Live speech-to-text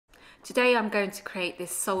Today I'm going to create this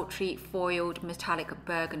sultry foiled metallic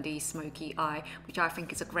burgundy smoky eye, which I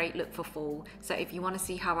think is a great look for fall. So if you want to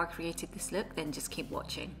see how I created this look, then just keep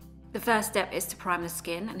watching. The first step is to prime the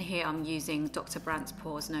skin, and here I'm using Dr. Brant's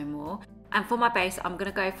Pores No More. And for my base, I'm going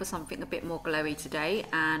to go for something a bit more glowy today,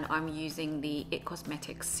 and I'm using the IT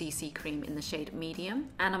Cosmetics CC Cream in the shade Medium.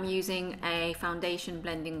 And I'm using a foundation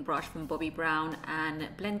blending brush from Bobbi Brown and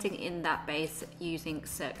blending in that base using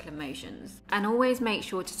circular motions. And always make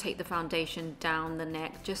sure to take the foundation down the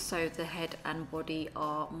neck just so the head and body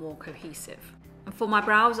are more cohesive. And for my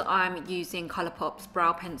brows, I'm using Colourpop's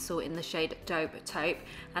brow pencil in the shade Taupe.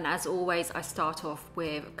 And as always, I start off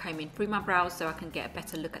with combing through my brows so I can get a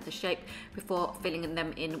better look at the shape before filling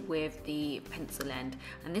them in with the pencil end.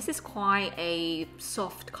 And this is quite a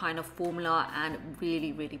soft kind of formula and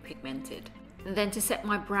really pigmented. And then to set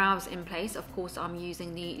my brows in place, of course, I'm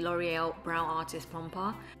using the Loreal Brow Artist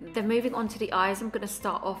Plumper. Then moving on to the eyes, I'm going to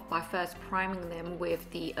start off by first priming them with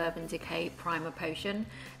the Urban Decay Primer Potion.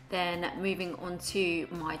 Then moving on to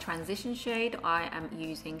my transition shade, I am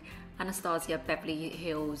using Anastasia Beverly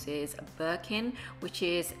Hills' Birkin, which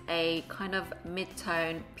is a kind of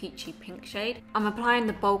mid-tone peachy pink shade. I'm applying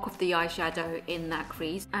the bulk of the eyeshadow in that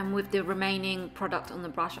crease, and with the remaining product on the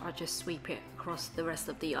brush, I just sweep it across the rest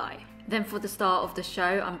of the eye. Then for the start of the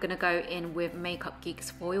show, I'm going to go in with Makeup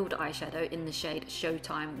Geek's foiled eyeshadow in the shade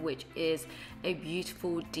Showtime, which is a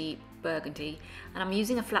beautiful deep burgundy, and I'm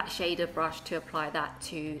using a flat shader brush to apply that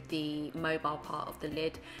to the mobile part of the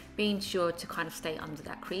lid, being sure to kind of stay under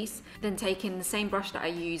that crease. Then taking the same brush that I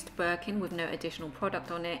used Birkin with no additional product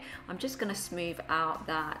on it, I'm just going to smooth out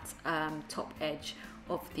that top edge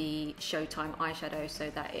of the Showtime eyeshadow so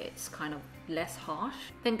that it's kind of less harsh.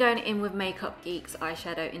 Then going in with Makeup Geek's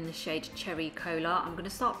eyeshadow in the shade Cherry Cola, I'm going to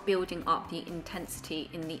start building up the intensity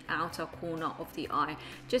in the outer corner of the eye,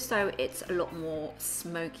 just so it's a lot more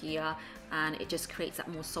smokier and it just creates that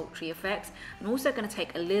more sultry effect. I'm also going to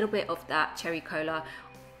take a little bit of that Cherry Cola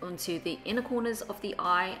onto the inner corners of the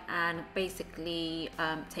eye and basically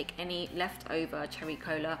take any leftover Cherry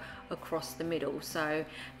Cola across the middle, so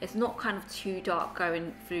it's not kind of too dark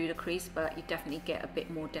going through the crease, but you definitely get a bit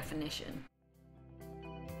more definition.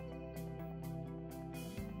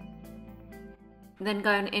 Then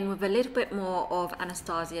going in with a little bit more of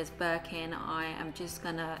Anastasia's Birkin, I am just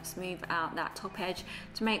gonna smooth out that top edge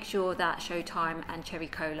to make sure that Showtime and Cherry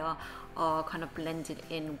Cola are kind of blended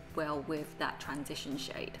in well with that transition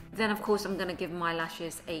shade. Then of course I'm gonna give my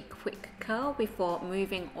lashes a quick curl before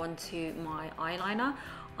moving on to my eyeliner.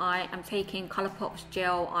 I am taking Colourpop's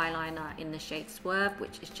gel eyeliner in the shade Swerve,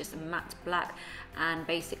 which is just a matte black, and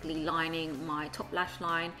basically lining my top lash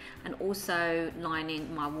line and also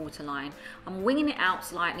lining my waterline. I'm winging it out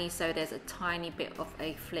slightly so there's a tiny bit of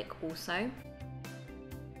a flick also.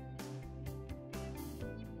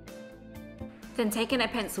 Then taking a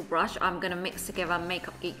pencil brush, I'm going to mix together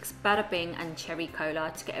Makeup Geek's Bada and Cherry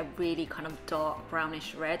Cola to get a really kind of dark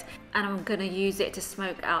brownish red, and I'm going to use it to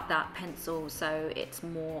smoke out that pencil so it's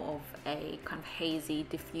more of a kind of hazy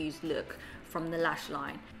diffused look from the lash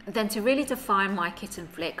line. Then to really define my kitten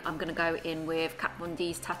flick, I'm going to go in with Kat Von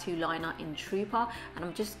D's tattoo liner in Trooper, and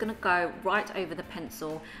I'm just going to go right over the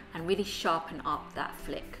pencil and really sharpen up that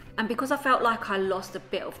flick. And because I felt like I lost a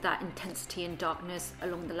bit of that intensity and darkness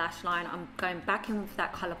along the lash line, I'm going back in with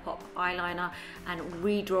that Colourpop eyeliner and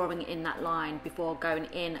redrawing in that line before going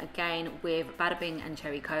in again with Bada Bing and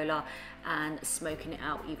Cherry Cola and smoking it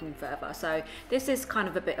out even further. So this is kind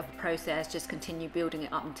of a bit of a process, just continue building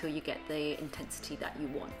it up until you get the intensity that you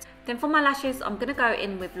want. Then for my lashes, I'm going to go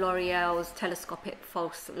in with Loreal's Telescopic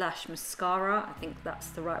False Lash Mascara, I think that's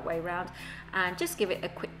the right way around, and just give it a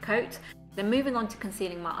quick coat. Then moving on to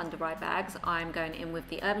concealing my under eye bags, I'm going in with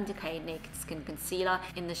the Urban Decay Naked Skin Concealer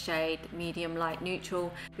in the shade Medium Light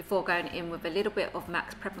Neutral, before going in with a little bit of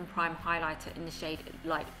MAC's Prep and Prime highlighter in the shade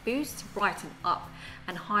Light Boost to brighten up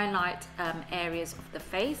and highlight areas of the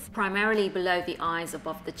face, primarily below the eyes,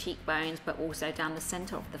 above the cheekbones, but also down the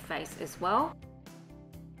center of the face as well.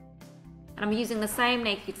 And I'm using the same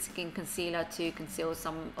Naked Skin Concealer to conceal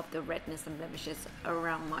some of the redness and blemishes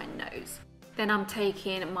around my nose. Then I'm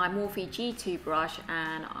taking my Morphe G2 brush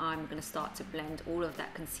and I'm going to start to blend all of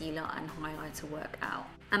that concealer and highlighter work out.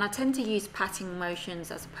 And I tend to use patting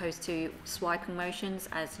motions as opposed to swiping motions,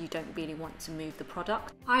 as you don't really want to move the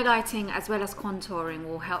product. Highlighting as well as contouring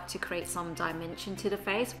will help to create some dimension to the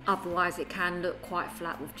face, otherwise it can look quite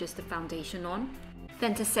flat with just the foundation on.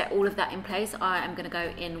 Then to set all of that in place, I am going to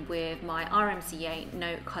go in with my RMCA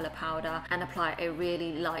No Colour Powder and apply a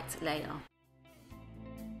really light layer.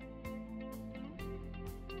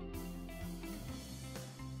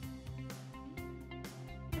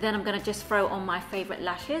 Then I'm going to just throw on my favourite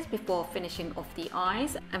lashes before finishing off the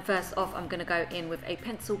eyes. And first off, I'm going to go in with a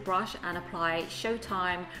pencil brush and apply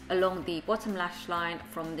Showtime along the bottom lash line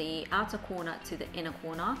from the outer corner to the inner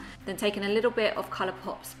corner. Then taking a little bit of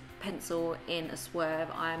Colourpop's pencil in a Swerve,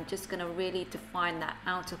 I'm just going to really define that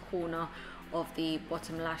outer corner of the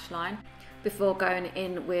bottom lash line before going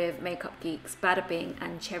in with Makeup Geek's Bada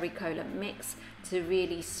and Cherry Cola mix to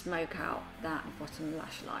really smoke out that bottom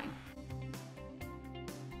lash line.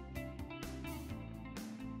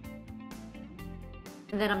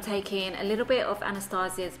 And then I'm taking a little bit of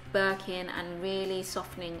Anastasia's Birkin and really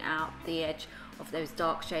softening out the edge of those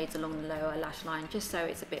dark shades along the lower lash line, just so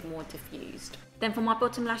it's a bit more diffused. Then for my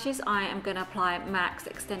bottom lashes, I am going to apply MAC's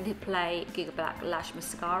Extended Play Gigablack Lash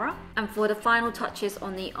Mascara. And for the final touches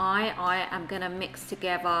on the eye, I am going to mix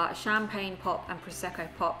together Champagne Pop and Prosecco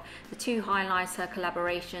Pop, the two highlighter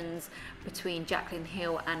collaborations between Jaclyn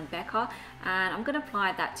Hill and Becca. And I'm going to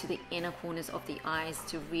apply that to the inner corners of the eyes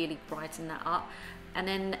to really brighten that up. And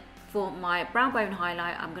then for my brow bone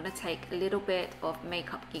highlight, I'm going to take a little bit of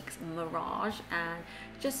Makeup Geek's Mirage and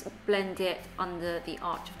just blend it under the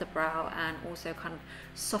arch of the brow and also kind of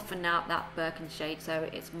soften out that Birkin shade so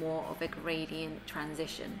it's more of a gradient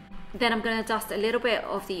transition. Then I'm going to dust a little bit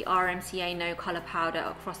of the RMCA No Colour powder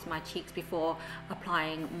across my cheeks before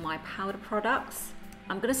applying my powder products.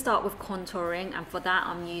 I'm going to start with contouring, and for that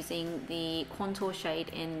I'm using the contour shade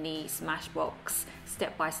in the Smashbox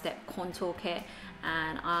Step by Step Contour Kit,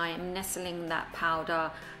 and I am nestling that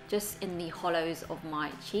powder just in the hollows of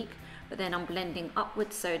my cheek, but then I'm blending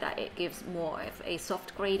upwards so that it gives more of a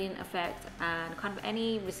soft gradient effect, and kind of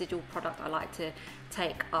any residual product I like to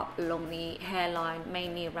take up along the hairline,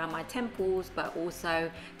 mainly around my temples but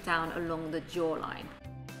also down along the jawline.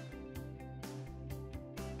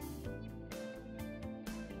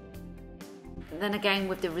 Then again,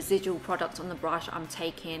 with the residual product on the brush, I'm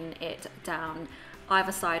taking it down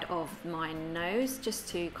either side of my nose just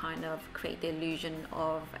to kind of create the illusion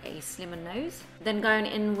of a slimmer nose. Then going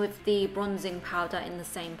in with the bronzing powder in the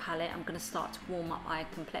same palette, I'm going to start to warm up eye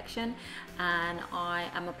complexion, and I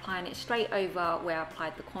am applying it straight over where I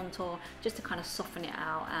applied the contour just to kind of soften it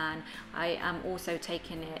out, and I am also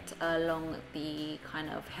taking it along the kind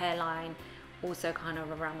of hairline, also kind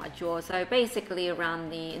of around my jaw, so basically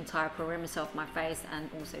around the entire perimeter of my face and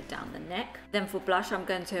also down the neck. Then for blush, I'm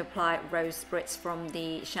going to apply Rose Spritz from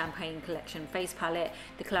the Champagne Collection face palette,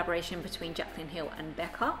 the collaboration between Jaclyn Hill and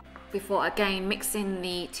Becca, before again mixing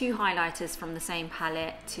the two highlighters from the same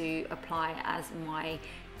palette to apply as my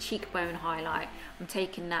cheekbone highlight. I'm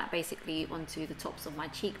taking that basically onto the tops of my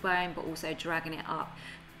cheekbone but also dragging it up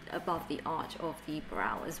above the arch of the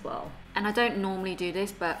brow as well. And I don't normally do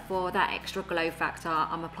this, but for that extra glow factor,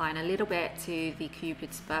 I'm applying a little bit to the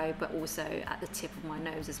Cupid's bow but also at the tip of my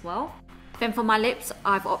nose as well. Then for my lips,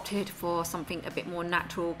 I've opted for something a bit more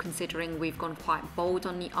natural considering we've gone quite bold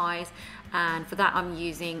on the eyes, and for that I'm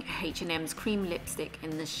using H&M's cream lipstick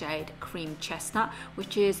in the shade Cream Chestnut,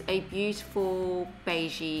 which is a beautiful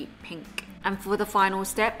beigey pink. And for the final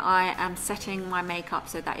step, I am setting my makeup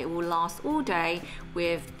so that it will last all day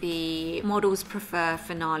with the Models Prefer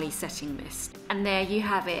Finale Setting Mist. And there you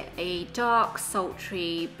have it, a dark,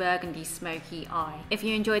 sultry, burgundy smoky eye. If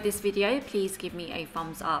you enjoyed this video, please give me a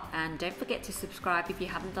thumbs up and don't forget to subscribe if you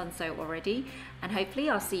haven't done so already. And hopefully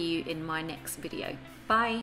I'll see you in my next video. Bye!